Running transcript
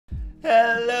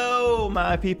Hello,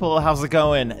 my people. How's it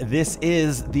going? This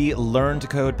is the Learn to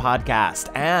Code podcast.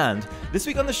 And this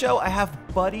week on the show, I have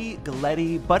Buddy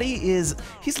Galletti.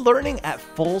 He's learning at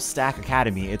FullStack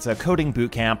Academy. It's a coding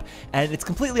bootcamp, and it's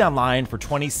completely online for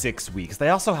 26 weeks. They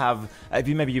also have,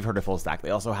 maybe you've heard of FullStack, they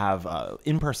also have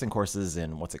in-person courses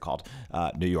in,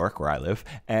 New York, where I live,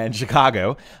 and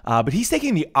Chicago. But he's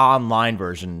taking the online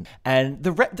version. And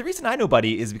the reason I know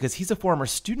Buddy is because he's a former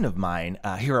student of mine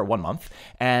here at 1 month.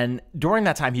 And during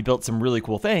that time, he built some really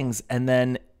cool things. And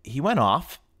then he went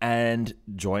off and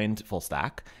joined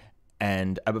FullStack.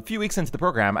 And a few weeks into the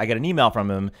program, I get an email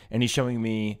from him, and he's showing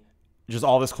me just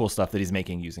all this cool stuff that he's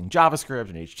making using JavaScript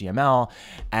and HTML,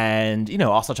 and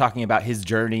also talking about his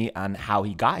journey on how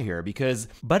he got here. Because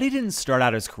Buddy didn't start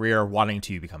out his career wanting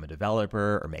to become a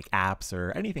developer or make apps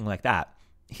or anything like that.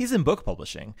 He's in book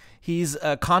publishing. He's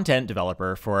a content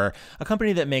developer for a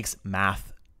company that makes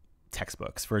math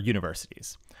textbooks for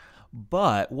universities.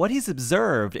 But what he's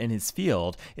observed in his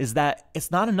field is that it's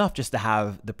not enough just to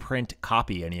have the print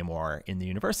copy anymore in the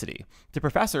university. The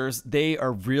professors, they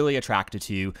are really attracted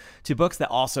to books that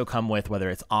also come with, whether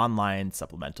it's online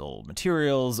supplemental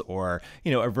materials or,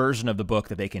 a version of the book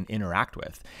that they can interact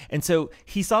with. And so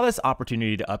he saw this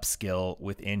opportunity to upskill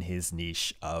within his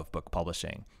niche of book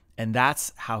publishing. And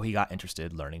that's how he got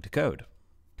interested learning to code.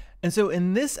 And so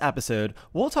in this episode,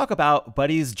 we'll talk about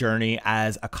Buddy's journey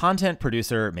as a content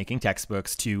producer making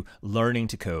textbooks to learning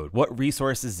to code. What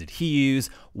resources did he use?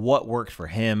 What worked for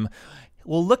him?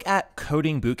 We'll look at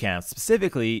coding bootcamps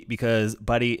specifically because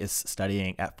Buddy is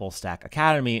studying at FullStack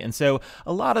Academy. And so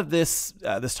a lot of this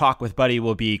talk with Buddy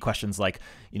will be questions like,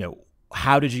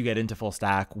 how did you get into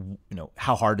FullStack?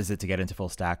 How hard is it to get into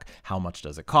FullStack? How much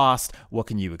does it cost? What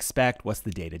can you expect? What's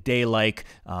the day-to-day like?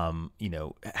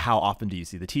 How often do you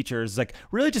see the teachers? Like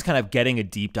really just kind of getting a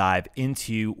deep dive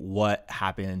into what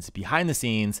happens behind the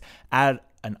scenes at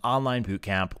an online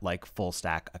bootcamp like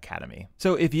FullStack Academy.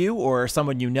 So if you or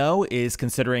someone you know is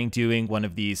considering doing one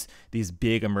of these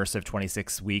big immersive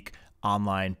 26-week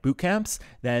online boot camps,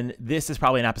 then this is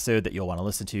probably an episode that you'll want to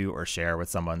listen to or share with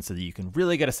someone so that you can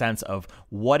really get a sense of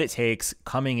what it takes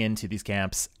coming into these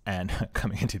camps. And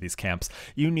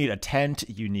you need a tent,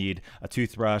 you need a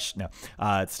toothbrush. No,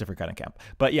 it's a different kind of camp.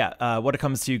 But yeah, what it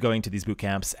comes to going to these boot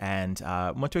camps and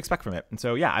what to expect from it. And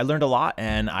so yeah, I learned a lot,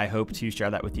 and I hope to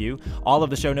share that with you. All of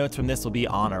the show notes from this will be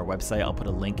on our website. I'll put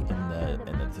a link in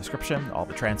the description, all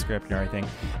the transcript and everything.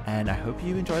 And I hope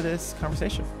you enjoy this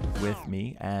conversation with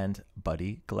me and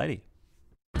Buddy Galletti.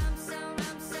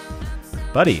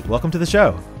 Buddy, welcome to the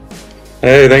show.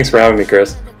 Hey, thanks for having me,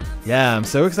 Chris. Yeah, I'm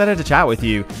so excited to chat with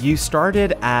you. You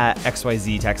started at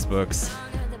XYZ Textbooks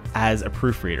as a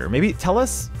proofreader. Maybe tell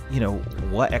us,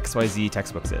 what XYZ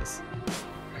Textbooks is.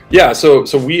 Yeah, so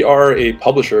we are a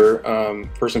publisher,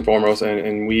 first and foremost,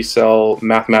 and we sell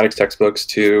mathematics textbooks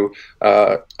to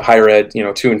higher ed,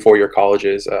 2- and 4-year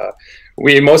colleges.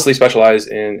 We mostly specialize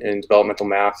in developmental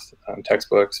math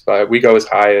textbooks, but we go as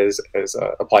high as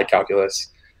applied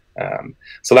calculus.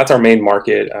 So that's our main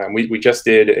market. We just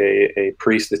did a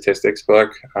pre-statistics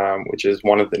book, which is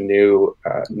one of the new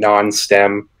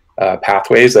non-STEM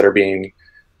pathways that are being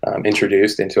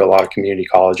introduced into a lot of community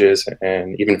colleges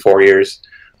and even 4 years,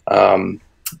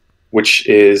 which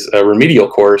is a remedial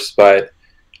course, but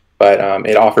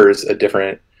it offers a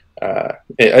different,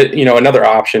 another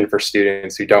option for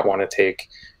students who don't want to take,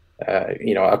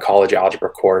 a college algebra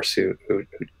course who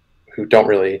don't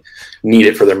really need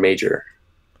it for their major.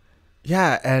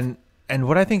 Yeah, and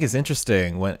what I think is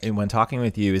interesting when talking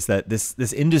with you is that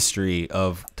this industry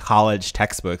of college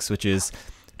textbooks, which is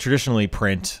traditionally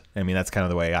print, I mean, that's kind of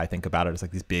the way I think about it. It's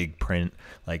like these big print,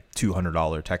 like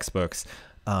 $200 textbooks.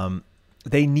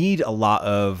 They need a lot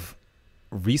of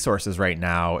resources right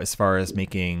now as far as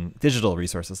making digital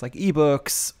resources like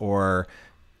ebooks or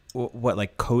what,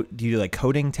 like do you do like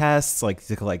coding tests? Like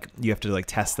you have to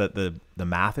test that the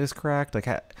math is correct.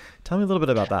 Tell me a little bit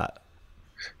about that.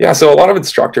 Yeah, so a lot of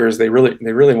instructors, they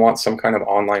really want some kind of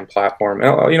online platform, and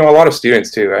a lot of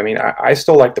students too. I mean, I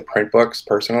still like the print books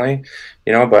personally,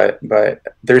 but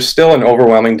there's still an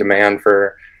overwhelming demand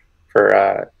for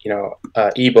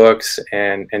ebooks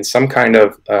and some kind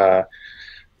of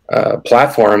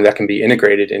platform that can be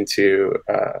integrated into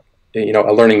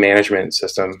a learning management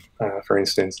system, for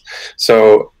instance.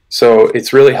 So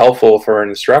it's really helpful for an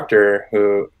instructor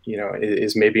who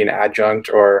is maybe an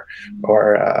adjunct or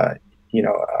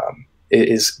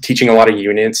is teaching a lot of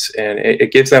units, and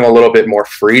it gives them a little bit more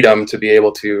freedom to be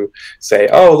able to say,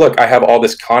 oh, look, I have all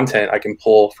this content I can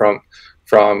pull from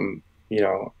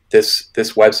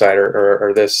this website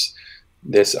or this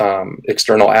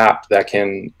external app that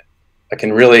can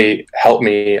really help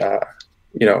me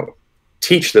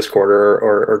teach this quarter,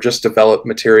 or just develop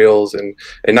materials and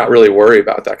not really worry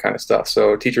about that kind of stuff.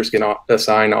 So teachers can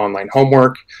assign online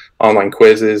homework, online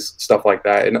quizzes, stuff like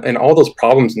that. And all those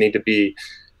problems need to be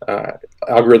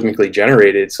algorithmically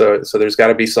generated. So there's got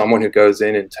to be someone who goes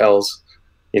in and tells,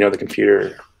 the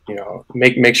computer,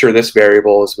 make sure this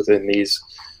variable is within these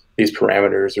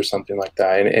parameters or something like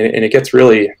that. And it gets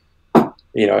really,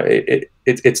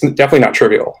 it's definitely not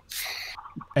trivial.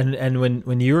 And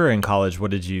when you were in college,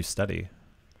 what did you study?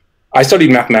 I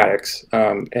studied mathematics.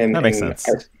 And that makes sense.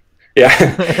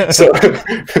 Yeah. So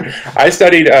I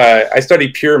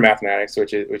studied pure mathematics,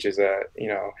 which is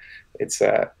it's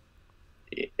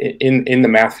in the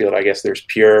math field, I guess there's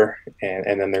pure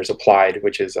and then there's applied,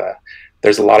 which is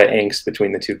there's a lot of angst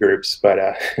between the two groups, but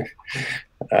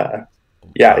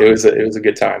yeah, it was a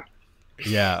good time.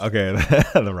 Yeah. Okay.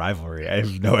 The rivalry. I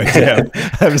have no idea.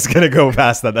 I'm just gonna go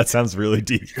past that. That sounds really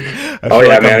deep. Oh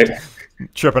yeah, man.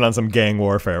 Tripping on some gang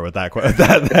warfare with that.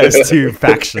 Those two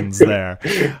factions there.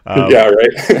 Yeah.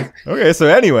 Right. Okay. So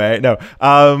anyway, no.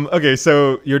 Okay.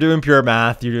 So you're doing pure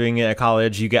math. You're doing it at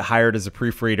college. You get hired as a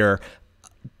proofreader.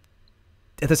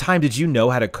 At the time, did you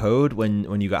know how to code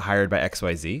when you got hired by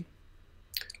XYZ?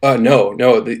 No.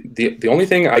 The only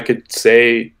thing I could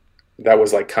say that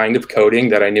was like kind of coding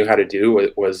that I knew how to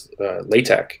do was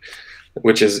LaTeX,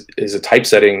 which is a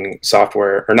typesetting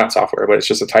software, or not software, but it's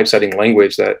just a typesetting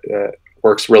language that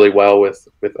works really well with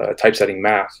typesetting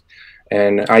math.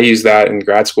 And I use that in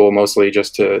grad school mostly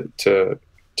just to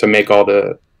make all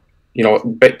the,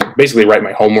 basically write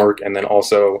my homework, and then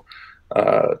also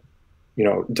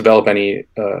develop any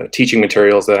teaching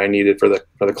materials that I needed for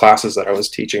the classes that I was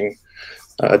teaching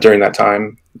during that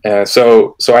time.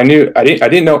 So I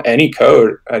didn't know any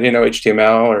code. I didn't know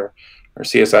HTML or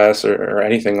CSS or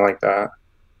anything like that.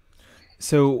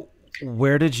 So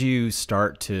where did you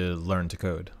start to learn to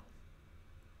code?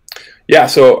 Yeah,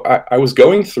 so I was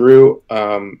going through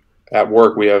at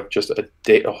work. We have just a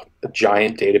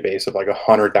giant database of like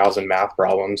 100,000 math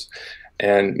problems,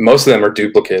 and most of them are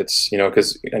duplicates.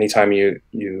 Because anytime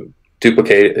you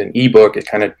duplicate an ebook, it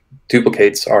kind of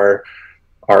duplicates our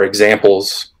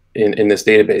examples in this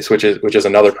database, which is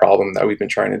another problem that we've been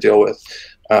trying to deal with.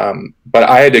 But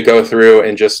I had to go through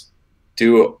and just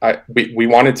we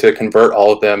wanted to convert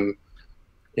all of them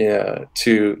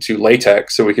to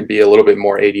LaTeX so we could be a little bit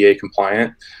more ADA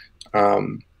compliant.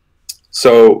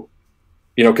 So,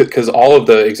 because all of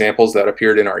the examples that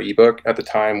appeared in our ebook at the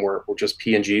time were just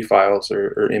PNG files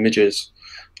or images,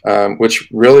 which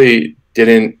really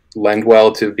didn't lend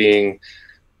well to being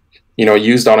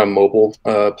used on a mobile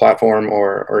platform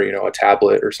or a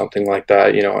tablet or something like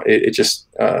that. It just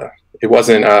it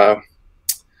wasn't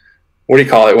what do you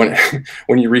call it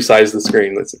when you resize the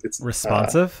screen? It's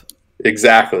responsive.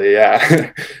 Exactly.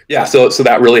 Yeah. Yeah. So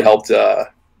that really helped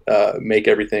make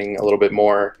everything a little bit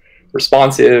more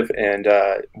responsive. And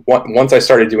once I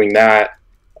started doing that,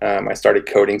 I started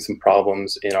coding some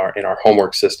problems in our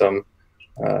homework system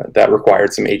that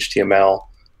required some HTML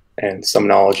and some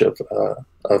knowledge of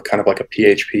kind of like a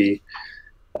PHP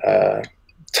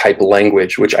type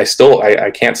language, which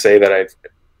I can't say that I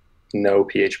know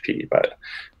PHP, but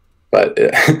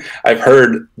I've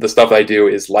heard the stuff I do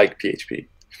is like PHP.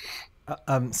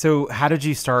 So how did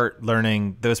you start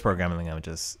learning those programming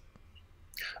languages?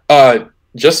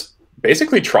 Just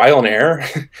basically trial and error.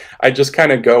 I just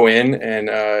kind of go in and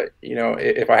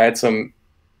if I had some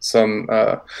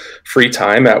free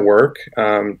time at work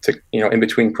to in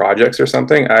between projects or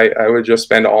something, I would just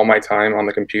spend all my time on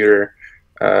the computer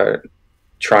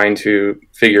trying to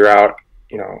figure out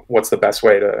what's the best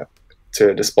way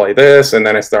to display this. And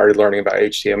then I started learning about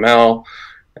HTML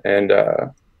and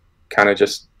kind of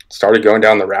just started going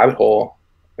down the rabbit hole.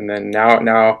 And then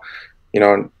now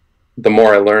the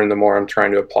more I learn, the more I'm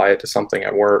trying to apply it to something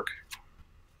at work.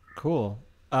 Cool.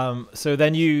 So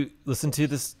then you listen to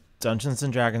this Dungeons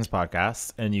and Dragons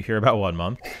podcast and you hear about 1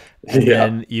 month, and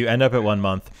then you end up at 1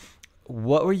 month.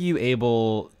 What were you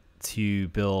able to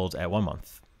build at 1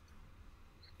 month?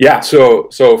 Yeah. So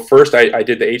first I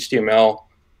did the HTML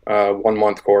 1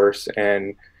 month course,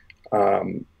 and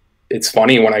it's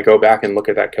funny when I go back and look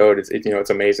at that code. It's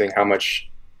amazing how much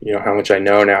I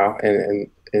know now,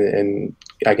 and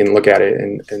I can look at it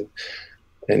and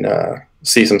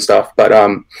see some stuff.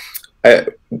 But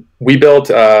we built.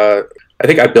 I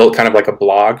think I built kind of like a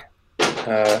blog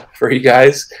for you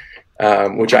guys,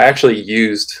 which I actually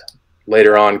used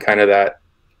later on, kind of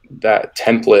that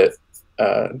template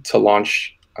to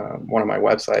launch one of my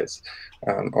websites,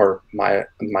 or my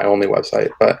only website.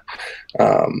 But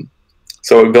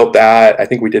so we built that. I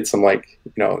think we did some like,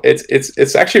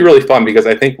 it's actually really fun because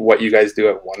I think what you guys do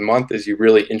at 1 month is you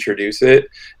really introduce it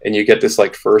and you get this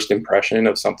like first impression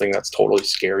of something that's totally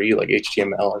scary, like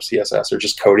HTML or CSS or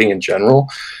just coding in general.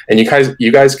 And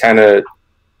you guys kind of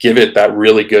give it that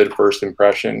really good first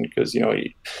impression because,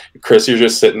 Chris, you're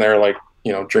just sitting there like,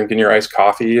 drinking your iced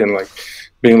coffee and like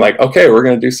being like, okay, we're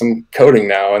going to do some coding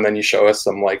now. And then you show us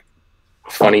some like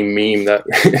funny meme that,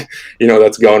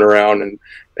 that's going around and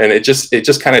it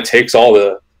just kind of takes all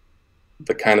the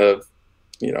kind of,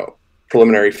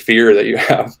 preliminary fear that you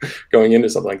have going into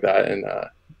something like that and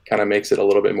kind of makes it a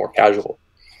little bit more casual.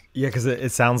 Yeah. Cause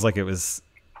it sounds like was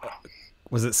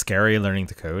it scary learning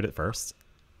to code at first?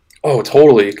 Oh,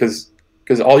 totally. Cause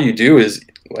all you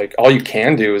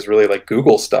can do is really like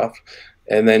Google stuff.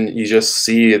 And then you just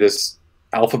see this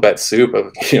alphabet soup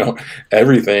of,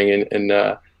 everything. And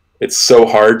it's so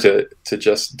hard to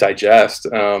just digest.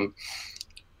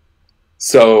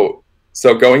 So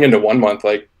going into 1 month,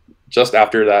 like just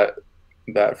after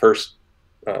that first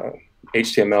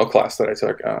HTML class that I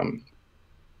took,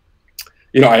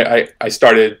 I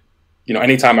started,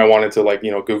 anytime I wanted to like,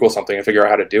 Google something and figure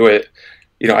out how to do it,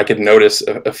 I could notice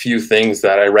a few things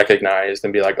that I recognized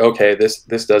and be like, okay, this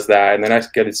does that. And then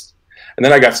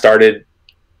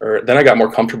I got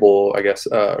more comfortable, I guess,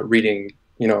 reading,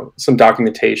 some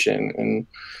documentation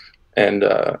and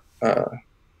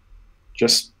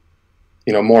just,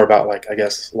 more about like, I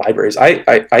guess, libraries.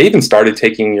 I even started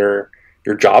taking your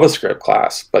JavaScript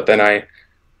class, but then I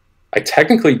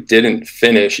technically didn't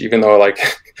finish, even though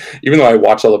I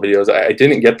watched all the videos. I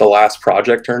didn't get the last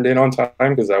project turned in on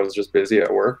time because I was just busy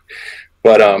at work.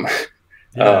 But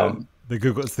the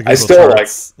Google I still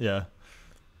charts.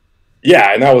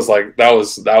 Yeah, and that was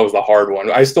the hard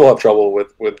one. I still have trouble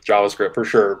with JavaScript for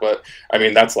sure, but I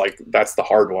mean that's the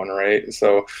hard one, right?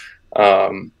 So,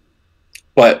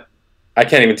 but I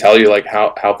can't even tell you like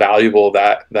how valuable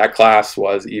that class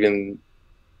was. Even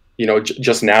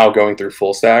just now going through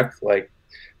FullStack, like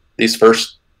these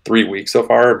first 3 weeks so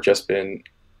far have just been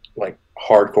like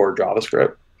hardcore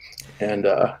JavaScript, and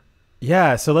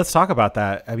yeah. So let's talk about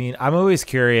that. I mean, I'm always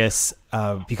curious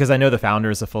because I know the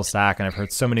founders of FullStack and I've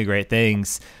heard so many great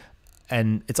things,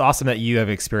 and it's awesome that you have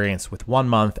experience with 1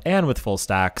 month and with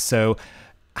FullStack. So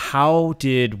how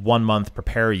did 1 month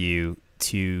prepare you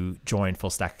to join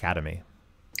FullStack Academy?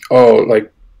 Oh,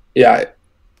 yeah,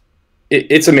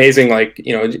 it's amazing. Like,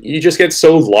 you just get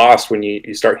so lost when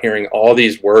you start hearing all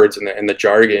these words and the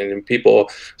jargon, and people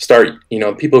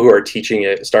who are teaching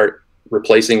it start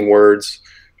replacing words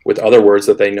with other words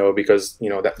that they know because,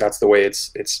 that's the way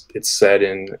it's said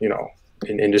in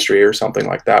industry or something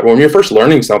like that. When you're first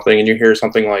learning something and you hear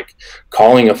something like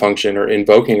calling a function or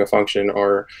invoking a function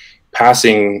or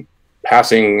passing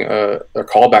a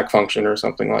callback function or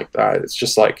something like that, it's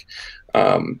just like,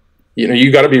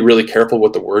 you got to be really careful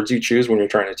with the words you choose when you're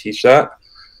trying to teach that.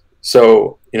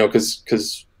 So,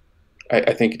 because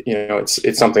I think,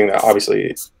 it's something that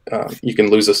obviously you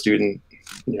can lose a student,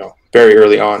 very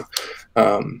early on.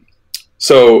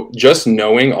 So just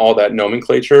knowing all that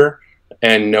nomenclature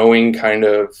and knowing kind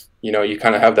of, you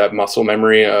kind of have that muscle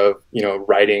memory of,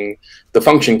 writing the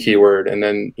function keyword and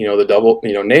then, the double,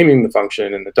 naming the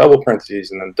function and the double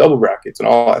parentheses and then double brackets and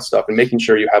all that stuff, and making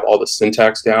sure you have all the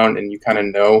syntax down and you kind of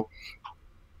know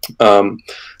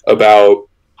about,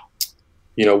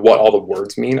 what all the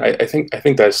words mean. I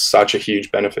think that's such a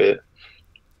huge benefit.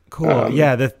 Cool.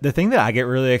 Yeah. The thing that I get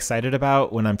really excited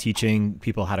about when I'm teaching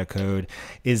people how to code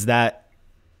is that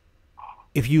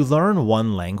if you learn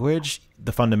one language,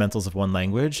 the fundamentals of one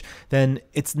language, then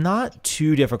it's not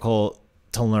too difficult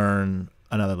to learn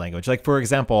another language. Like, for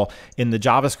example, in the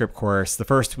JavaScript course, the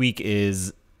first week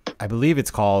is, I believe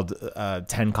it's called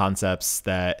 10 concepts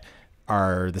that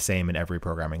are the same in every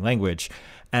programming language.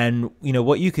 And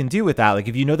what you can do with that, like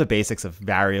if you know the basics of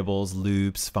variables,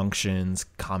 loops, functions,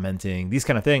 commenting, these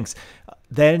kind of things,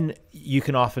 then you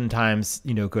can oftentimes,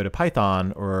 go to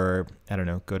Python or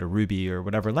go to Ruby or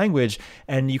whatever language,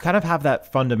 and you kind of have that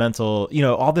fundamental,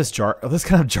 all this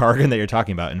kind of jargon that you're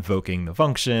talking about, invoking the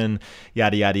function,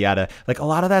 yada, yada, yada. Like a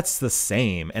lot of that's the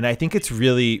same. And I think it's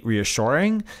really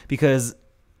reassuring because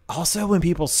also when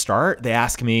people start, they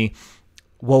ask me,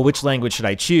 well, which language should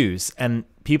I choose? And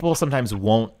people sometimes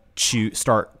won't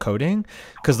start coding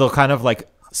because they'll kind of like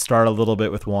start a little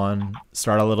bit with one,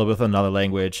 start a little bit with another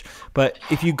language. But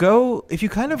if you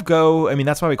kind of go, I mean,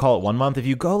 that's why we call it 1 month. If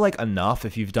you go like enough,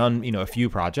 if you've done, a few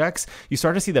projects, you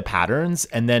start to see the patterns.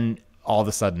 And then all of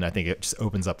a sudden, I think it just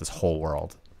opens up this whole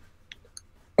world.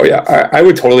 Oh yeah, I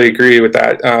would totally agree with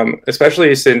that.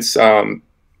 Especially since,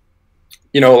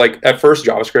 like at first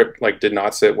JavaScript like did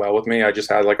not sit well with me. I just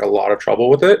had like a lot of trouble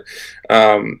with it.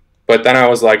 But then I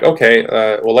was like, okay,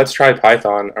 well, let's try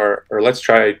Python or let's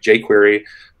try jQuery.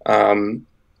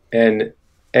 And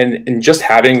just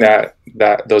having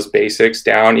those basics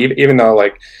down, even though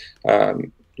like,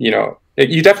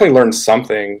 you definitely learn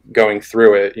something going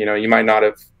through it. You might not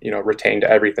have, retained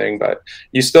everything, but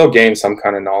you still gain some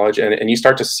kind of knowledge, and you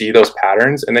start to see those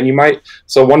patterns. And then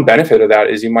so one benefit of that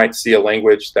is you might see a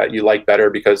language that you like better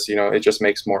because, it just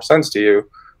makes more sense to you.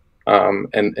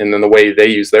 And then the way they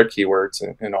use their keywords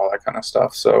and all that kind of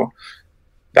stuff. So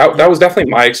that was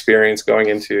definitely my experience going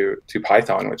into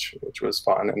Python, which was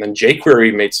fun. And then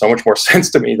jQuery made so much more sense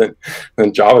to me than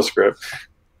JavaScript.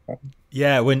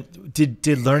 Yeah.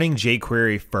 Did learning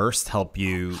jQuery first help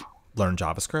you learn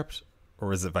JavaScript, or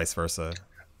was it vice versa?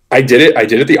 I did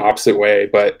it the opposite way,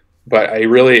 but I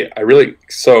really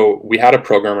so we had a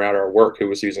programmer at our work who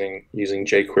was using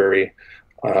jQuery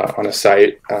on a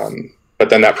site, but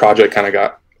then that project kind of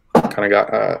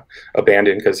got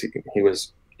abandoned because he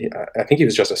was, I think he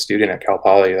was just a student at Cal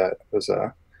Poly that was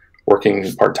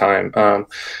working part-time.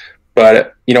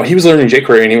 But he was learning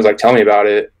jQuery and he was like, tell me about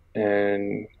it.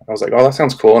 And I was like, oh, that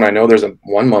sounds cool. And I know there's a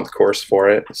 1-month course for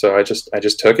it. So I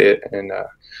just took it. And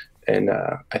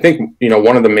I think,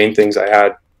 one of the main things I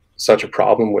had such a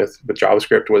problem with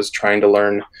JavaScript was trying to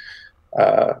learn,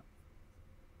 oh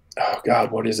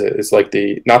God, what is it? It's like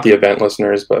not the event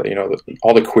listeners, but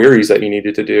all the queries that you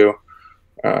needed to do,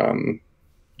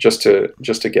 just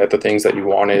to get the things that you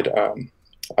wanted.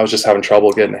 I was just having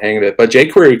trouble getting the hang of it, but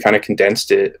jQuery kind of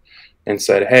condensed it and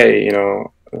said, hey,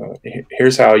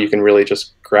 here's how you can really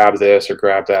just grab this or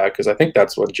grab that. Cause I think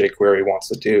that's what jQuery wants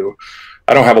to do.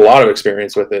 I don't have a lot of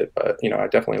experience with it, but I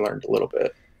definitely learned a little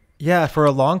bit. Yeah. For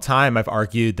a long time, I've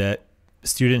argued that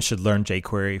students should learn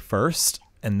jQuery first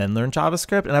and then learn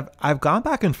JavaScript. And I've gone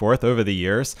back and forth over the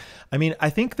years. I mean, I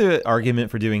think the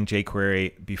argument for doing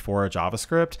jQuery before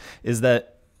JavaScript is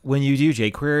that when you do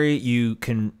jQuery, you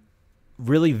can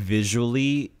really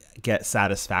visually get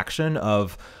satisfaction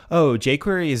of, oh,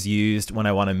 jQuery is used when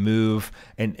I want to move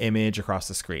an image across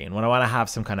the screen, when I want to have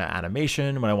some kind of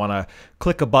animation, when I want to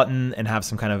click a button and have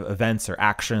some kind of events or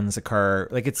actions occur.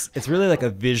 Like it's really like a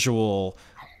visual,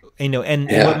 and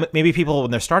what maybe people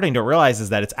when they're starting don't realize is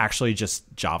that it's actually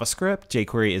just JavaScript.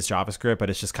 jQuery is JavaScript,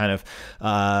 but it's just kind of,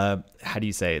 how do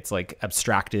you say, it's like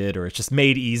abstracted or it's just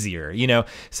made easier,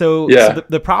 So,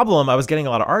 the problem, I was getting a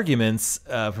lot of arguments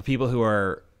for people who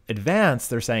are advanced.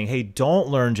 They're saying, hey, don't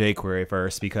learn jQuery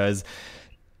first because,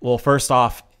 well, first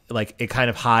off, like it kind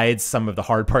of hides some of the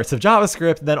hard parts of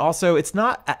JavaScript. Then also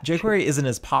jQuery isn't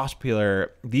as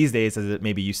popular these days as it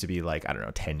maybe used to be, like, I don't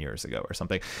know, 10 years ago or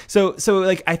something. So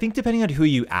like, I think depending on who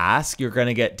you ask, you're going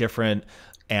to get different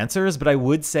answers. But I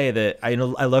would say that I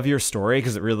love your story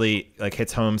because it really like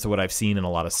hits home to what I've seen in a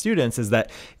lot of students is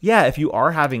that, yeah, if you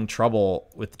are having trouble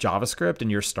with JavaScript and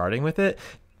you're starting with it,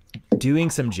 doing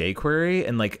some jQuery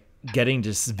and like getting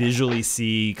to visually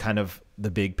see kind of the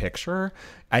big picture,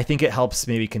 I think it helps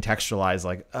maybe contextualize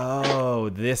like, oh,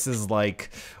 this is like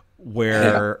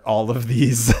where all of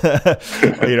these,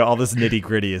 all this nitty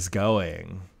gritty is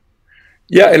going.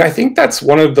 Yeah, and I think that's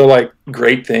one of the like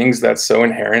great things that's so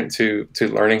inherent to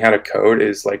learning how to code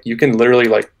is like you can literally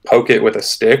like poke it with a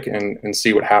stick and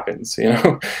see what happens.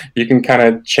 You can kind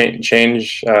of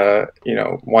change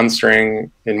one string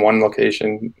in one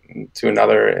location to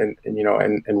another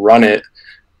and run it,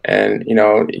 and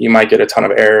you might get a ton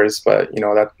of errors, but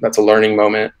that's a learning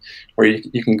moment where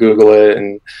you can Google it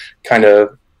and kind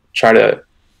of try to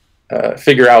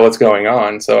figure out what's going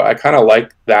on. So I kind of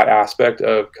like that aspect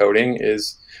of coding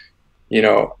is,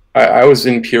 I was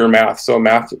in pure math. So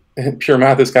pure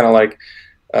math is kind of like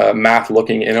math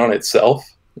looking in on itself,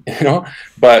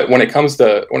 but when it comes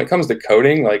to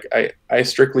coding, like I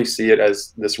strictly see it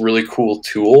as this really cool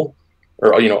tool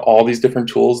or, all these different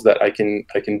tools that I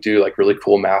can do like really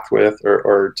cool math with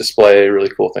or display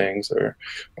really cool things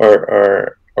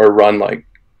or run like,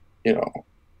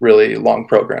 really long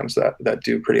programs that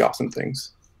do pretty awesome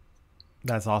things.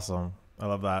 That's awesome. I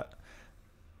love that.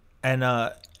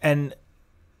 And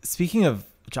speaking of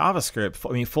JavaScript,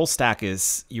 I mean, full stack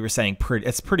is, you were saying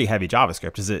it's pretty heavy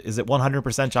JavaScript. Is it 100%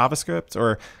 JavaScript?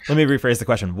 Or let me rephrase the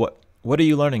question. What are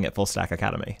you learning at FullStack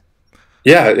Academy?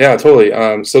 Yeah, totally.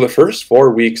 So the first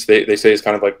 4 weeks they say is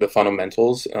kind of like the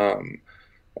fundamentals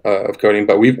of coding,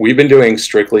 but we've been doing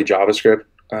strictly JavaScript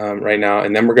right now,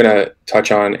 and then we're going to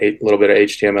touch on a little bit of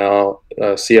HTML,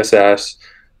 CSS,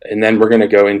 and then we're going to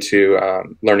go into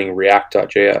learning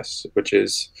React.js, which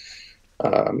is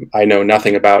I know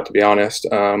nothing about, to be honest.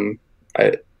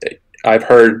 I've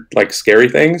heard like scary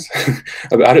things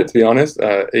about it, to be honest,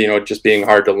 just being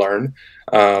hard to learn.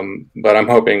 But I'm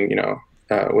hoping,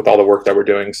 with all the work that we're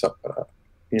doing,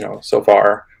 so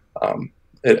far,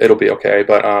 it'll be okay.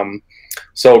 But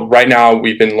so right now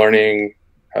we've been learning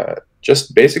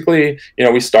just basically,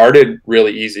 we started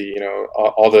really easy,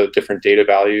 all the different data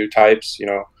value types,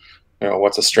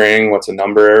 what's a string, what's a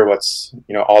number, what's,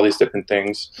 all these different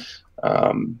things.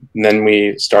 And then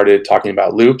we started talking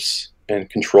about loops and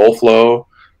control flow,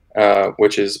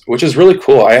 which is really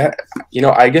cool.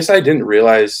 I guess I didn't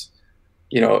realize,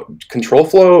 control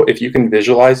flow, if you can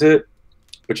visualize it,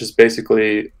 which is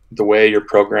basically the way your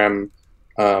program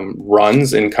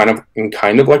runs in kind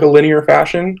of like a linear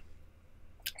fashion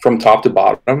from top to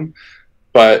bottom.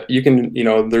 But you can,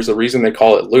 there's a reason they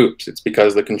call it loops. It's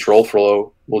because the control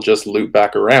flow will just loop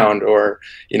back around. Or,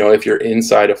 if you're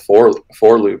inside a for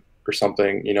loop or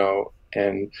something,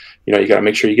 and, you got to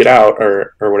make sure you get out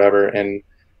or whatever. And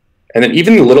then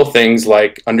even the little things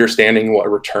like understanding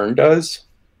what return does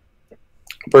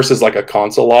versus like a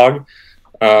console log.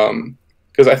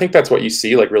 Because I think that's what you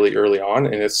see like really early on.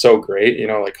 And it's so great,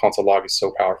 like console log is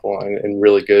so powerful and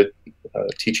really good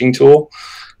teaching tool.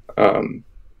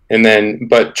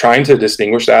 But trying to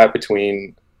distinguish that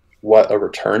between what a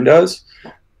return does,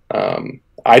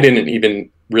 I didn't even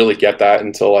really get that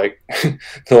until like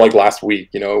last week,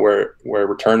 where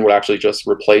return would actually just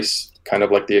replace kind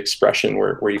of like the expression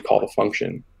where you call the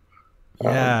function.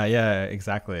 Yeah,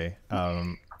 exactly.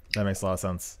 That makes a lot of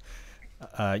sense.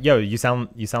 You sound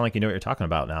like you know what you're talking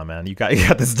about now, man. You got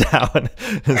this down.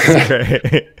 It's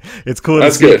great. It's cool.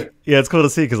 That's to see. Good. Yeah, it's cool to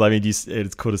see because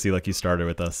it's cool to see like you started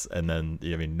with us, and then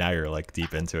now you're like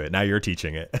deep into it. Now you're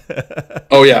teaching it.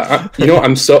 Oh yeah,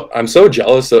 I'm so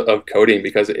jealous of coding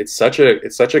because it's such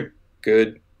a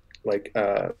good like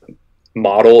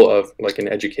model of like an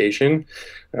education.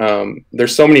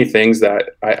 There's so many things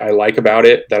that I like about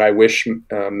it that I wish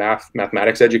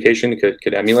mathematics education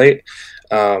could emulate.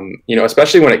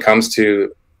 Especially when it comes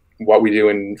to what we do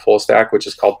in FullStack, which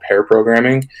is called pair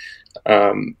programming.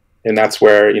 And that's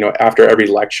where, after every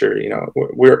lecture,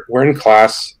 we're in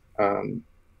class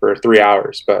for 3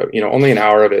 hours, but, only an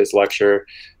hour of it is lecture.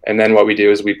 And then what we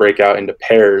do is we break out into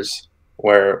pairs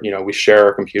where, we share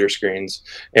our computer screens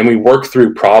and we work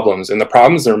through problems. And the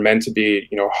problems are meant to be,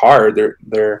 hard.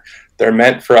 They're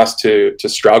meant for us to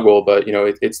struggle, but,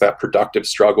 it's that productive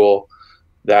struggle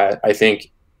that I think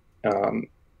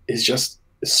is just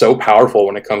so powerful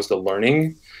when it comes to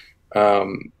learning.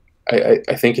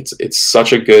 I think it's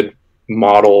such a good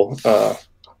model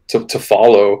to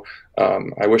follow.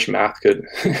 I wish math could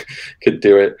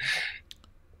do it.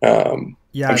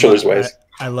 Yeah, I'm sure there's ways.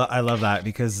 I love that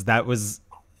because that was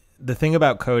the thing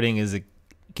about coding is it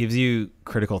gives you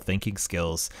critical thinking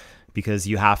skills because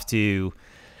you have to.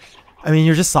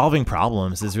 You're just solving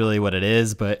problems is really what it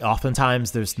is, but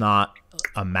oftentimes there's not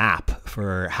a map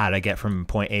for how to get from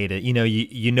point A to,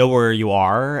 you know where you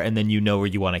are and then you know where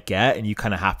you want to get and you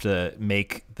kind of have to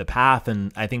make the path.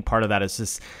 And I think part of that is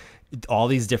just all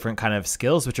these different kind of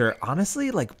skills, which are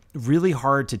honestly like really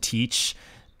hard to teach.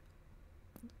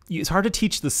 It's hard to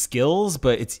teach the skills,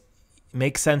 but it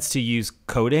makes sense to use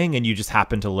coding and you just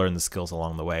happen to learn the skills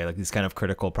along the way, like these kind of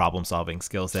critical problem solving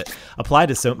skills that apply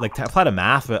to apply to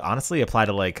math, but honestly apply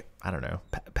to like, I don't know,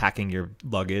 packing your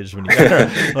luggage when you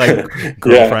got like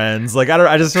girlfriends. Yeah.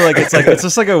 I just feel like it's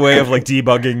just like a way of like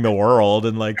debugging the world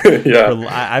and like,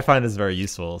 I find this very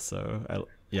useful. So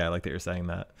I like that you're saying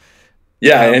that.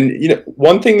 Yeah, and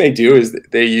one thing they do is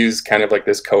they use kind of like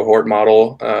this cohort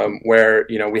model where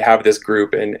we have this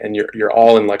group and you're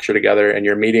all in lecture together and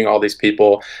you're meeting all these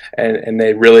people and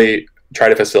they really try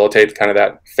to facilitate kind of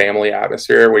that family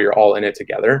atmosphere where you're all in it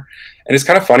together. And it's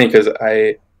kind of funny because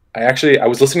I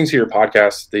was listening to your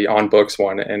podcast, the On Books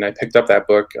one, and I picked up that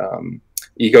book,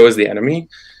 Ego is the Enemy,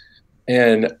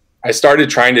 and I started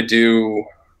trying to do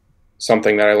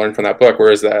something that I learned from that book,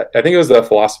 whereas I think it was the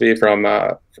philosophy from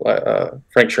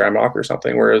Frank Schramrock or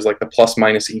something, where it was like the plus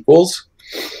minus equals.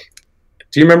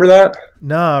 Do you remember that?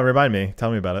 No, remind me.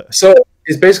 Tell me about it. So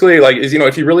it's basically like,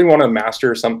 if you really want to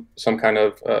master some kind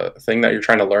of thing that you're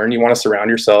trying to learn, you want to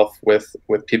surround yourself with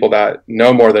people that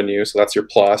know more than you. So that's your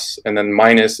plus. And then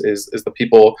minus is the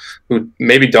people who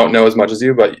maybe don't know as much as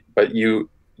you, but you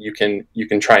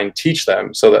can try and teach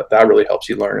them, so that really helps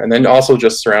you learn. And then also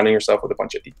just surrounding yourself with a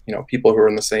bunch of people who are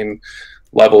in the same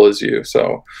level as you.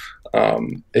 So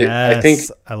yes, I think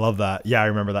I love that. Yeah, I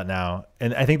remember that now.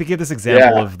 And I think they give this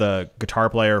example of the guitar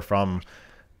player from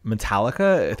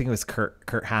Metallica. I think it was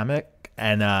Kurt Hammock,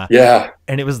 and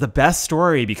and it was the best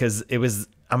story because it was,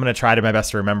 I'm gonna try to my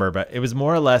best to remember, but it was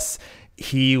more or less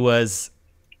he was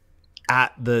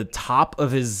at the top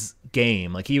of his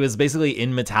game. Like he was basically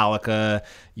in Metallica,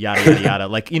 yada, yada, yada,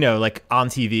 like, like on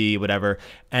TV, whatever.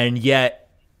 And yet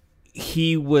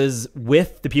he was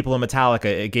with the people in Metallica.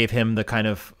 It gave him the kind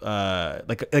of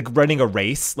like running a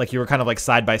race, like you were kind of like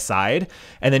side by side,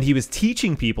 and then he was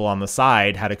teaching people on the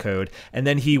side how to code, and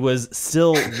then he was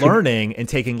still learning and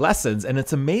taking lessons. And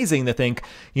it's amazing to think,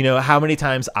 how many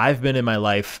times I've been in my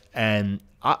life, and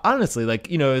honestly, like,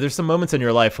 there's some moments in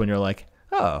your life when you're like,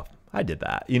 oh, I did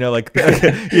that, like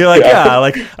you're like, yeah,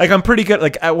 like I'm pretty good.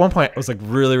 Like at one point I was like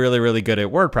really, really, really good at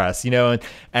WordPress,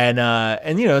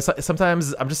 and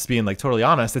sometimes I'm just being like totally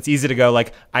honest. It's easy to go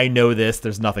like, I know this,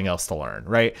 there's nothing else to learn.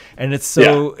 Right. And it's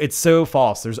so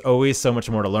false. There's always so much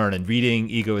more to learn, and reading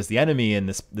Ego is the Enemy, and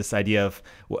this idea of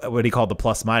what he called the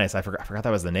plus minus. I forgot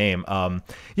that was the name.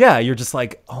 You're just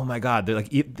like, oh my God, they're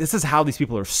like, this is how these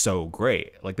people are so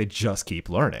great. Like they just keep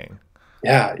learning.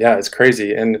 Yeah, it's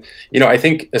crazy. And, I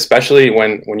think especially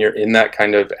when you're in that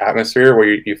kind of atmosphere where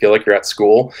you feel like you're at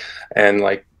school, and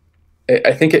like,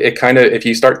 I think it kind of, if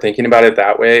you start thinking about it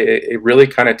that way, it really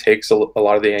kind of takes a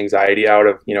lot of the anxiety out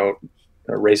of,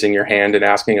 raising your hand and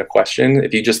asking a question.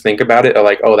 If you just think about it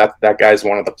like, oh, that guy's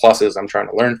one of the pluses I'm trying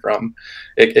to learn from,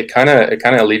 it kind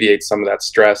of alleviates some of that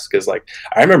stress. Cause like,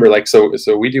 I remember like, so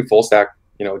we do full stack,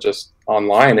 just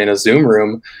online in a Zoom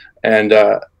room, and,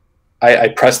 I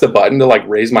pressed the button to like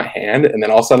raise my hand, and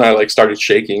then all of a sudden I like started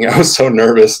shaking. I was so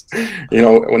nervous,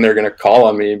 when they're going to call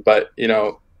on me. But,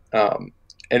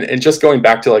 and just going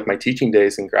back to like my teaching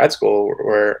days in grad school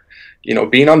where,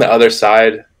 being on the other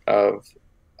side of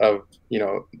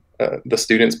the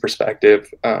student's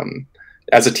perspective,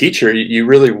 as a teacher, you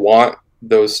really want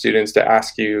those students to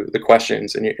ask you the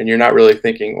questions, and you're not really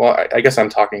thinking, well, I guess I'm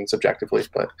talking subjectively,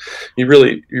 but you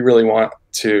really want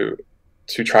to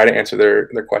try to answer their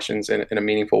questions in a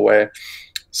meaningful way.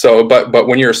 So, but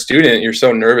when you're a student, you're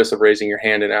so nervous of raising your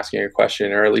hand and asking a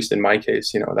question, or at least in my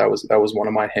case, that was one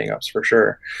of my hangups for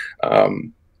sure.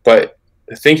 But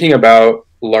thinking about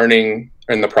learning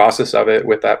and the process of it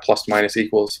with that plus minus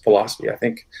equals philosophy, I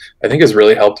think has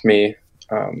really helped me,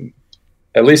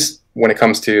 at least when it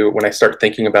comes to when I start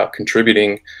thinking about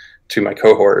contributing to my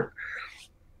cohort.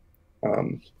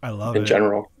 I love in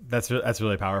general. That's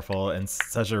really powerful, and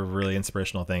such a really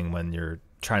inspirational thing when you're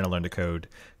trying to learn to code,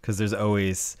 because there's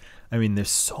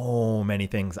so many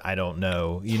things I don't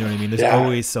know. You know what I mean? There's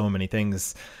always so many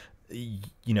things, and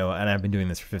I've been doing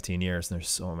this for 15 years, and there's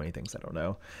so many things I don't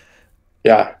know.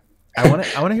 Yeah. I want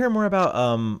to hear more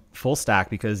about full stack,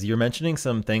 because you're mentioning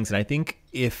some things, and I think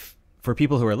if for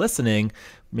people who are listening,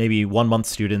 maybe 1 month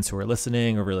students who are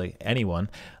listening, or really anyone,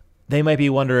 they might be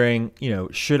wondering,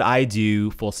 should I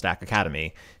do FullStack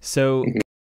Academy? So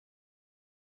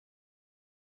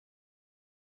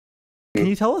can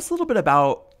you tell us a little bit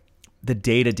about the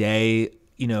day-to-day,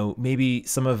 maybe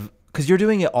because you're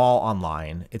doing it all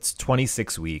online. It's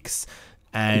 26 weeks.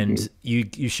 And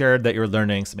you shared that you're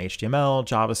learning some HTML,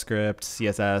 JavaScript,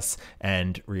 CSS,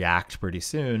 and React pretty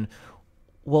soon.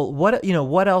 Well,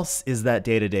 what else is that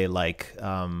day-to-day like?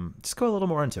 Just go a little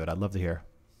more into it. I'd love to hear.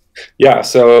 Yeah,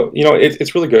 so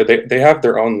it's really good. They have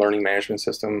their own learning management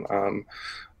system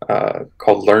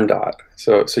called LearnDot.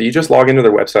 So you just log into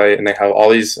their website, and they have all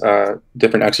these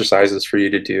different exercises for you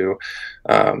to do.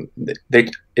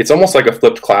 It's almost like a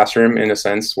flipped classroom in a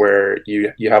sense, where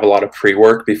you have a lot of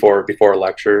pre-work before a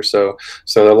lecture. So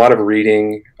a lot of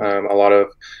reading, a lot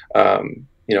of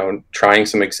trying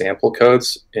some example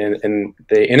codes, and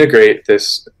they integrate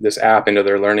this app into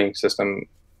their learning system.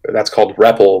 That's called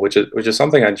REPL, which is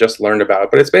something I just learned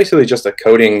about, but it's basically just a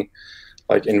coding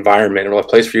like environment, or a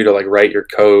place for you to like write your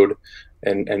code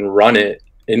and run it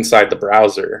inside the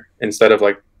browser instead of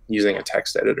like using a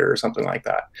text editor or something like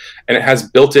that. And it has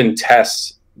built-in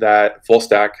tests that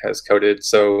FullStack has coded.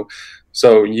 So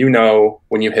when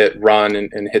you hit run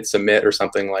and hit submit or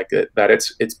something like it, that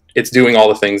it's doing all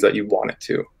the things that you want it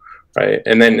to. Right.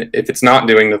 And then if it's not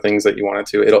doing the things that you want it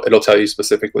to, it'll tell you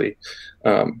specifically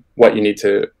what you need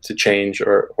to change,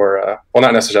 or well,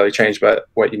 not necessarily change, but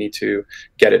what you need to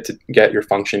get your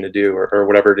function to do, or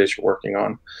whatever it is you're working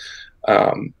on.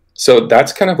 So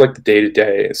that's kind of like the day to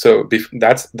day. So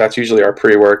that's usually our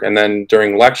pre-work. And then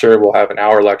during lecture, we'll have an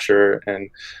hour lecture, and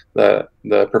the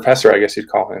professor, I guess you'd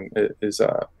call him, is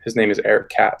his name is Eric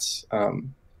Katz.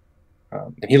 And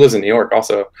he lives in New York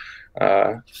also.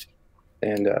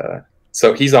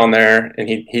 So he's on there, and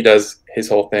he does his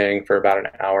whole thing for about an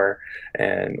hour.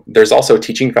 And there's also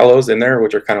teaching fellows in there,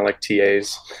 which are kind of like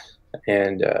TAs.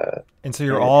 And so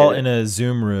you're all in a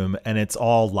Zoom room, and it's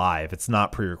all live. It's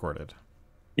not pre-recorded.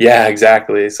 Yeah,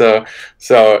 exactly. So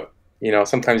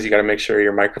sometimes you got to make sure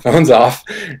your microphone's off,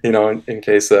 in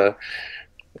case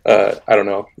I don't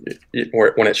know,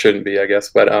 when it shouldn't be, I guess.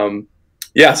 But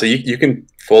yeah, so you can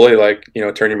fully like,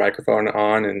 turn your microphone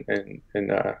on and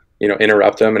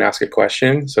interrupt them and ask a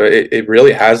question. So it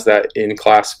really has that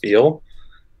in-class feel.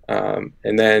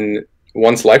 And then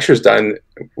once lecture's done,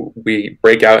 we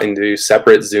break out into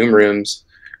separate Zoom rooms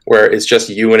where it's just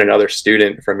you and another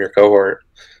student from your cohort.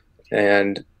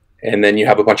 And then you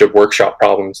have a bunch of workshop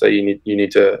problems that you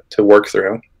need to work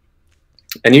through.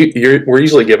 And we're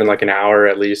usually given like an hour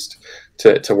at least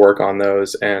to work on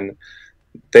those. And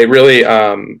they really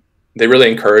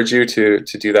encourage you to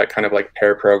do that kind of like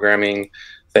pair programming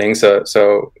thing.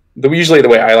 So usually the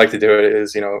way I like to do it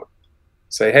is,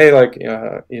 say, hey, like,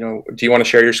 do you want to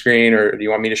share your screen, or do you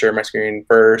want me to share my screen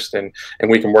first? And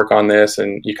we can work on this.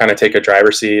 And you kind of take a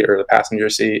driver's seat or the passenger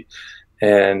seat,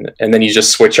 and then you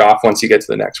just switch off once you get to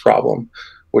the next problem,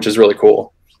 which is really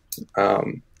cool.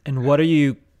 And what are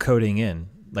you coding in?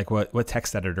 Like what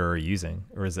text editor are you using,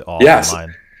 or is it all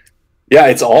online? Yeah,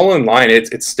 it's all online.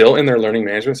 It's still in their learning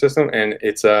management system, and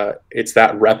it's that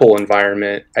REPL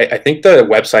environment. I think the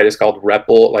website is called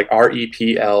REPL, like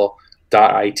REPL.IT.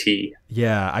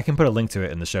 Yeah, I can put a link to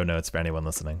it in the show notes for anyone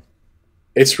listening.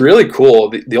 It's really cool.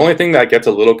 The only thing that gets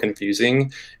a little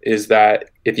confusing is that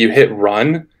if you hit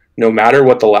run, no matter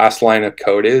what the last line of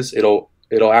code is, it'll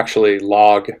actually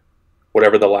log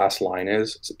whatever the last line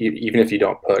is, even if you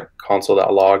don't put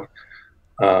console.log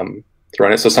to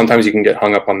run it. So sometimes you can get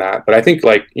hung up on that. But I think,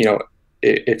 like,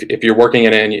 if you're working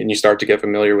in it and you start to get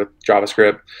familiar with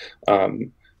JavaScript,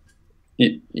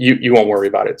 you won't worry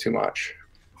about it too much.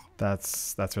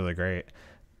 That's really great.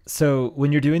 So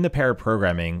when you're doing the pair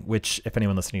programming, which if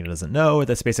anyone listening doesn't know,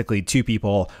 that's basically two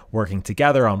people working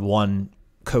together on one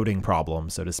coding problem,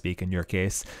 so to speak, in your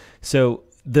case. So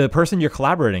the person you're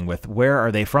collaborating with, where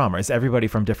are they from? Is everybody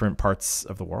from different parts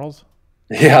of the world?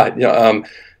 Yeah.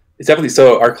 It's definitely,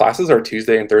 so our classes are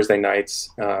Tuesday and Thursday nights,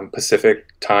 Pacific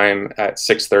time at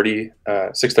 6:30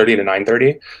 to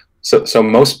 9:30. So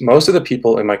most of the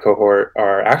people in my cohort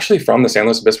are actually from the San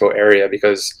Luis Obispo area,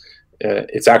 because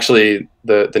it's actually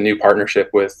the new partnership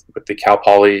with the Cal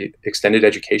Poly Extended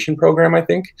Education Program, I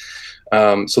think.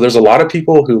 So there's a lot of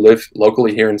people who live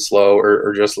locally here in SLO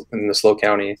or just in the SLO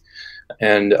County.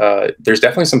 And there's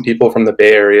definitely some people from the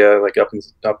Bay Area, like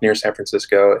up near San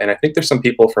Francisco. And I think there's some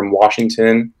people from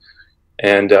Washington,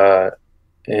 and I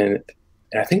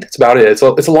think that's about it. It's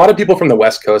a lot of people from the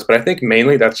West Coast, but I think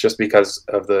mainly that's just because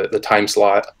of the time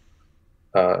slot,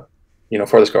 for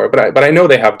this cohort. But I know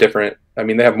they have different. I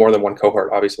mean, they have more than one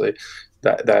cohort, obviously,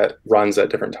 that runs at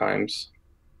different times.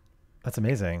 That's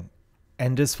amazing.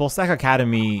 And does FullStack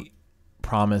Academy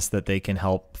promise that they can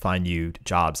help find you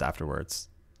jobs afterwards?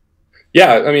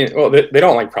 Yeah, I mean, well, they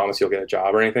don't like promise you'll get a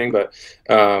job or anything, but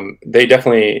they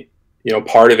definitely,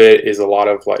 part of it is a lot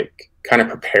of like kind of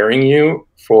preparing you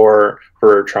for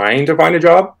trying to find a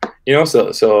job.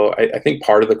 So I think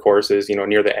part of the course is,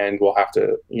 near the end, we'll have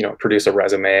to, produce a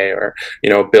resume or,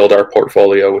 build our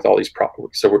portfolio with all these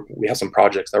so we have some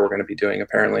projects that we're going to be doing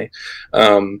apparently.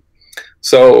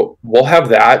 So we'll have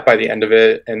that by the end of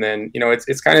it. And then,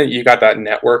 it's kind of, you got that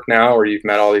network now where you've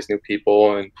met all these new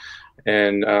people, and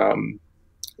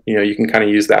you can kind of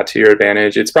use that to your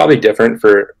advantage. It's probably different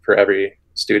for every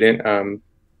student.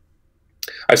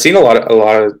 I've seen a lot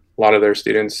of their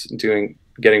students getting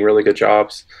really good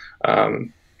jobs,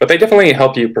 but they definitely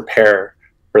help you prepare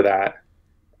for that.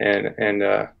 And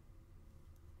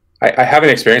I haven't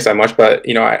experienced that much, but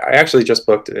I actually just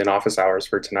booked in office hours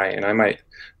for tonight, and I might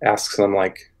ask them,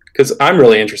 because I'm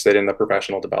really interested in the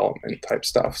professional development type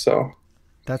stuff. So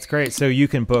that's great. So you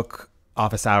can book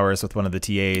office hours with one of the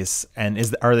TAs, and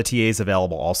are the TAs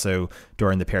available also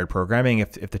during the paired programming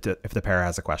if the pair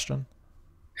has a question?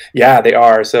 Yeah, they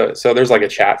are. So there's like a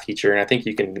chat feature, and I think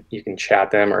you can chat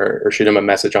them or shoot them a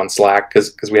message on Slack,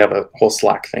 because we have a whole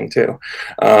Slack thing too.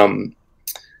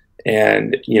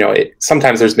 And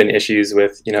sometimes there's been issues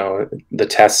with the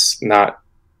tests not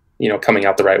coming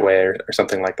out the right way or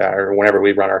something like that, or whenever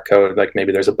we run our code, like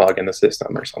maybe there's a bug in the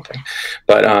system or something.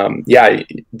 But yeah,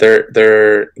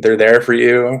 they're there for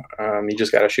you. You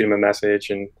just got to shoot them a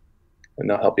message, and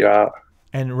they'll help you out.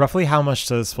 And roughly how much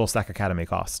does FullStack Academy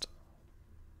cost?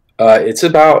 It's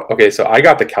about, okay, so I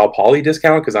got the Cal Poly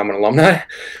discount because I'm an alumni,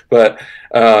 but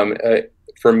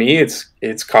for me,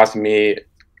 it's costing me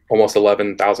almost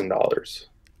 $11,000.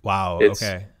 Wow.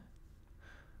 Okay.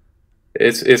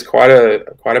 It's quite a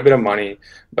bit of money,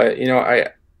 but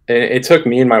it took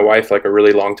me and my wife like a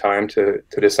really long time to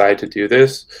decide to do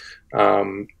this.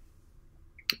 And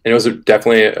it was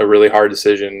definitely a really hard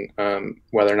decision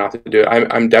whether or not to do it.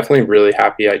 I'm definitely really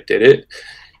happy I did it.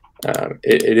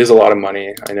 It is a lot of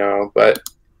money, I know, but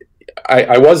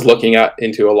I was looking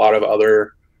into a lot of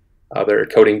other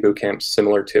coding boot camps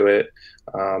similar to it,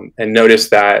 and noticed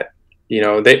that, you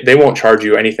know, they won't charge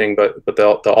you anything, but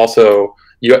they'll also,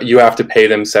 you have to pay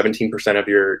them 17% of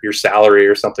your salary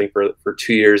or something for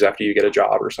 2 years after you get a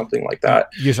job or something like that.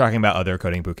 You're talking about other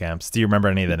coding boot camps. Do you remember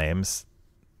any of the names?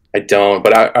 I don't,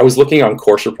 but I was looking on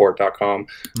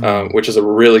coursereport.com, which is a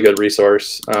really good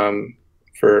resource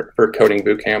for coding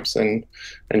boot camps, and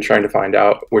trying to find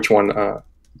out which one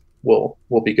will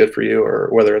be good for you or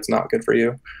whether it's not good for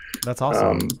you. That's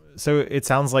awesome. So it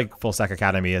sounds like FullStack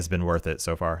Academy has been worth it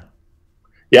so far.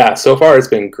 Yeah, so far it's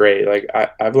been great. Like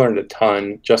I've learned a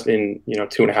ton just in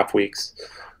 2.5 weeks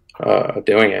of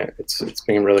doing it. It's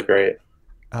been really great.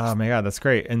 Oh my God, that's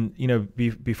great. And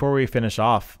before we finish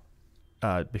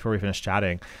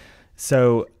chatting,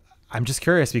 so I'm just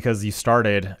curious, because you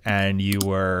started and you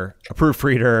were a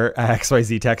proofreader at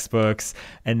XYZ textbooks,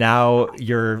 and now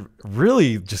you're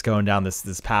really just going down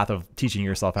this path of teaching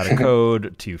yourself how to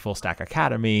code to FullStack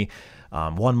Academy,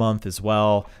 1 month as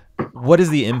well. What is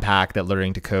the impact that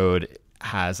learning to code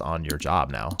has on your job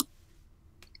now?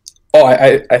 Oh,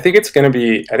 I think it's gonna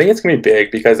be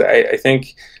big, because I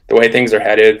think the way things are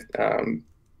headed,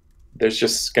 there's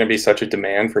just going to be such a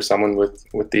demand for someone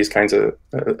with these kinds of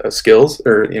skills,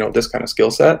 or this kind of skill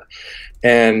set.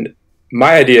 And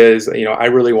my idea is, I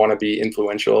really want to be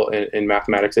influential in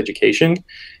mathematics education.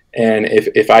 And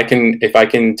if I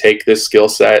can take this skill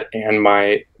set and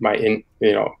my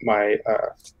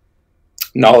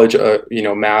knowledge of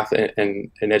math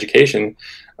and education,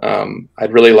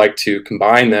 I'd really like to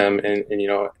combine them and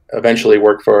eventually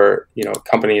work for a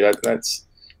company that's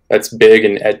big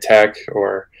in ed tech,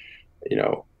 or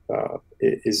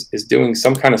is doing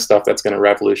some kind of stuff that's going to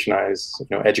revolutionize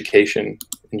education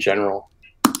in general.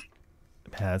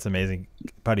 Yeah, that's amazing,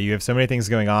 buddy. You have so many things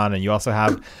going on, and you also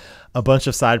have a bunch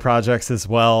of side projects as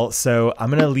well. So I'm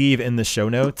going to leave in the show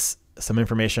notes some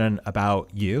information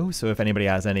about you. So if anybody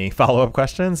has any follow-up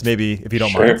questions, maybe if you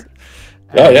don't mind.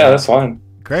 Oh yeah, that's fine.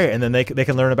 Great. And then they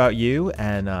can learn about you,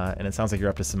 and it sounds like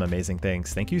you're up to some amazing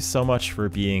things. Thank you so much for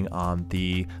being on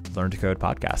the Learn to Code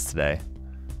podcast today.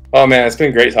 Oh man, it's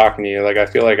been great talking to you. Like, I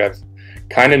feel like I've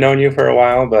kind of known you for a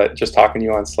while, but just talking to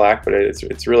you on Slack, but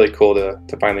it's really cool to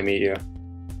finally meet you.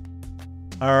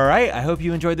 All right, I hope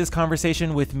you enjoyed this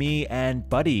conversation with me and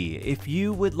Buddy. If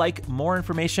you would like more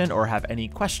information or have any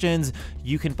questions,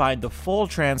 you can find the full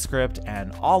transcript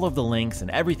and all of the links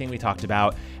and everything we talked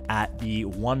about at the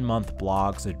 1 month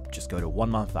blog. So just go to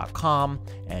onemonth.com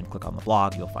and click on the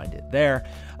blog. You'll find it there.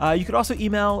 You could also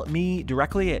email me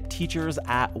directly at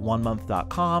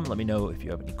teachers@onemonth.com. Let me know if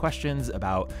you have any questions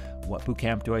about what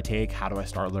bootcamp do I take, how do I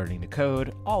start learning to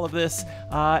code, all of this.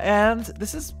 And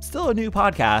this is still a new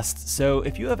podcast, so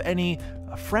if you have any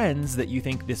friends that you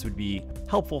think this would be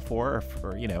helpful for,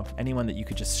 or anyone that you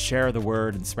could just share the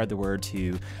word and spread the word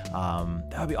to,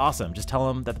 that would be awesome. Just tell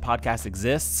them that the podcast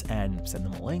exists and send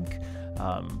them a link.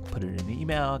 Put it in an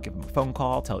email, give them a phone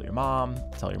call, tell your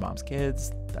mom's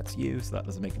kids. That's you, so that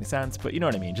doesn't make any sense, but you know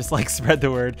what I mean. Just like spread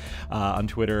the word on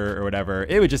Twitter or whatever.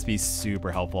 It would just be super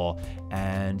helpful.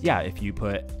 And yeah, if you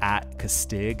put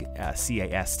 @Castig,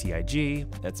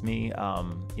 CASTIG, that's me,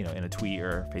 in a tweet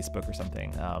or Facebook or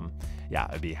something. Yeah,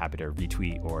 I'd be happy to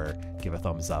retweet or give a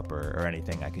thumbs up or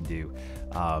anything I can do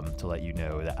to let you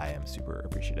know that I am super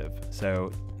appreciative. So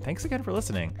thanks again for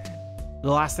listening.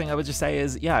 The last thing I would just say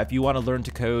is, yeah, if you want to learn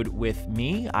to code with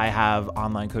me, I have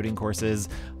online coding courses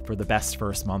for the best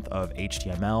first month of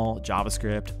HTML,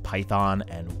 JavaScript, Python,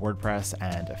 and WordPress,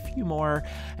 and a few more.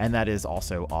 And that is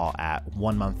also all at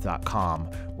onemonth.com,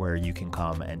 where you can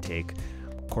come and take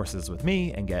courses with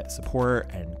me and get support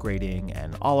and grading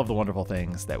and all of the wonderful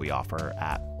things that we offer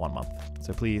at 1 month.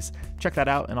 So please check that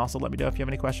out, and also let me know if you have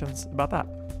any questions about that.